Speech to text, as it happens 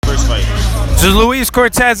this fight. So Luis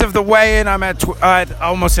Cortes of the weigh-in. I'm at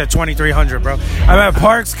almost at 2,300, bro. I'm at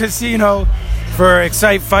Parks Casino for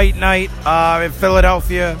Excite Fight Night in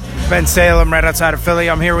Philadelphia, Ben Salem, right outside of Philly.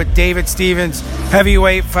 I'm here with David Stevens,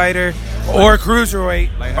 heavyweight fighter or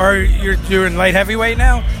cruiserweight. Or you're doing light heavyweight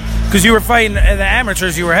now? Because you were fighting in the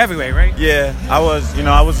amateurs, you were heavyweight, right? Yeah, I was.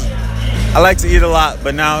 I like to eat a lot,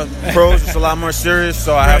 but now pros it's a lot more serious,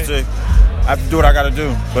 so I have to do what I got to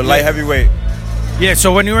do. But light heavyweight. Yeah.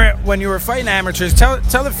 So when you were fighting amateurs, tell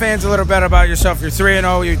the fans a little bit about yourself. You're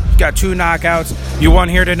 3-0. You got 2 knockouts. You won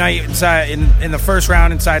here tonight inside in the first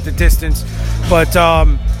round inside the distance, but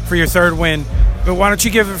for your 3rd win. But why don't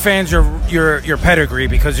you give the fans your pedigree,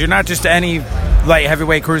 because you're not just any light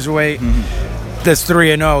heavyweight, cruiserweight. Mm-hmm. That's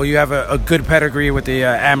 3-0. You have a good pedigree with the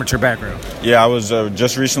amateur background. Yeah, I was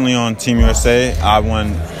just recently on Team USA. I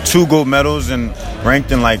won 2 gold medals and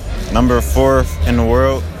ranked in number 4 in the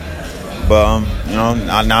world. But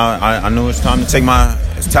I knew it's time to take my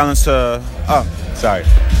talents to. Oh, sorry,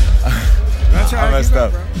 I messed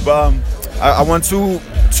up. But I won two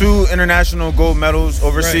international gold medals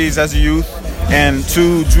overseas as a youth, and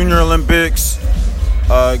 2 Junior Olympics.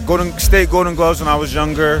 Golden Gloves when I was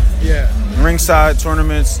younger. Yeah. Ringside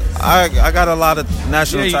tournaments. I got a lot of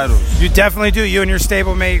national titles. You definitely do. You and your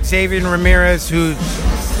stablemate Xavier Ramirez, who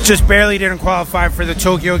just barely didn't qualify for the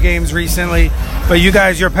Tokyo Games recently, but you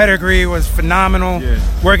guys, your pedigree was phenomenal. Yeah.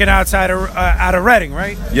 Working out of Reading,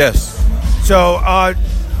 right? Yes. So,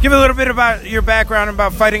 give a little bit about your background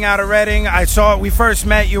about fighting out of Reading. I saw we first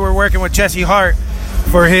met. You were working with Jesse Hart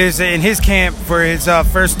in his camp for his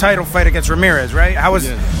first title fight against Ramirez, right? I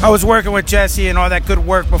was working with Jesse and all that good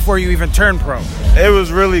work before you even turned pro. It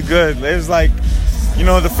was really good. It was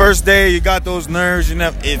the first day you got those nerves.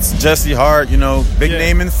 It's Jesse Hart, big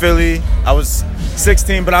name in Philly. I was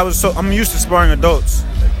 16, but I'm used to sparring adults.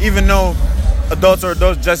 Even though adults are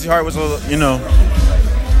adults, Jesse Hart was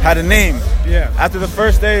had a name. Yeah. After the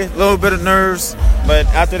first day, a little bit of nerves, but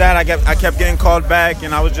after that, I kept getting called back,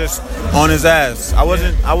 and I was just on his ass. I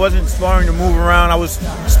wasn't sparring to move around. I was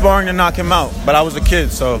sparring to knock him out. But I was a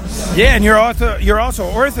kid, so. Yeah, and you're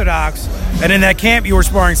also orthodox, and in that camp you were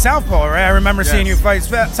sparring southpaw, right? I remember seeing you fight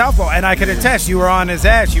southpaw, and I could attest you were on his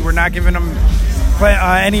ass. You were not giving him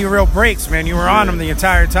any real breaks, man. You were on him the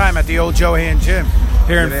entire time at the old Johan gym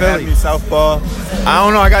here in Philly. Had me southpaw. I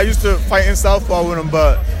don't know. I got used to fighting southpaw with him,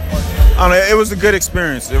 but. I don't know, it was a good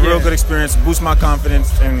experience, real good experience, boost my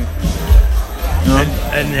confidence, and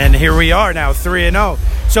here we are now, 3-0.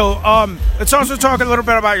 So let's also talk a little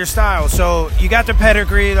bit about your style. So you got the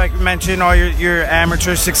pedigree, like you mentioned, all your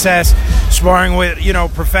amateur success, sparring with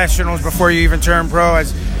professionals before you even turned pro.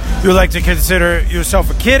 As you like to consider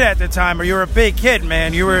yourself a kid at the time, or you were a big kid,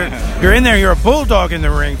 man. You're in there. You're a bulldog in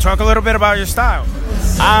the ring. Talk a little bit about your style.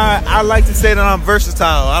 I like to say that I'm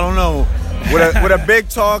versatile. I don't know. With a big,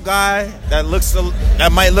 tall guy that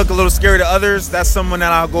might look a little scary to others, that's someone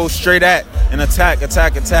that I'll go straight at and attack.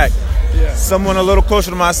 Yeah. Someone a little closer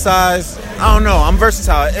to my size, I don't know. I'm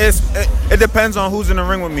versatile. It depends on who's in the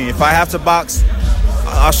ring with me. If I have to box,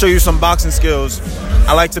 I'll show you some boxing skills.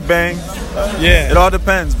 I like to bang. Yeah. It all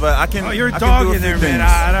depends, but I can. Oh, you're a dog in there, man.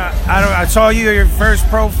 I saw your first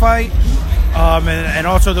pro fight. And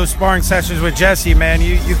also those sparring sessions with Jesse, man.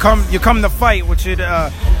 You come to fight, which should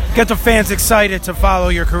get the fans excited to follow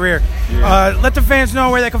your career. Yeah. Let the fans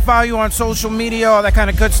know where they can follow you on social media, all that kind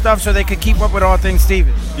of good stuff, so they can keep up with all things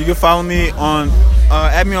Stevens. You can follow me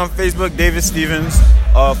add me on Facebook, David Stevens.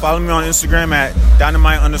 Follow me on Instagram at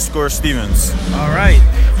Dynamite_Stevens. All right.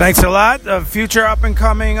 Thanks a lot. Future up and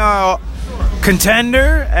coming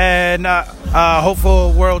contender and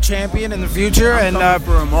hopeful world champion in the future. I'm coming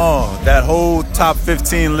for them all. That whole top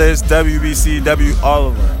 15 list, WBC, all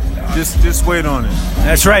of them. Just wait on it.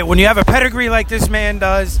 That's right. When you have a pedigree like this man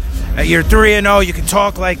does, you're 3-0. You can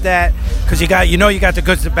talk like that because you got the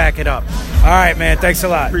goods to back it up. All right, man. Thanks a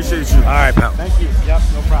lot. Appreciate you. All right, pal. Thank you. Yep,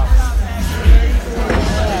 no problem.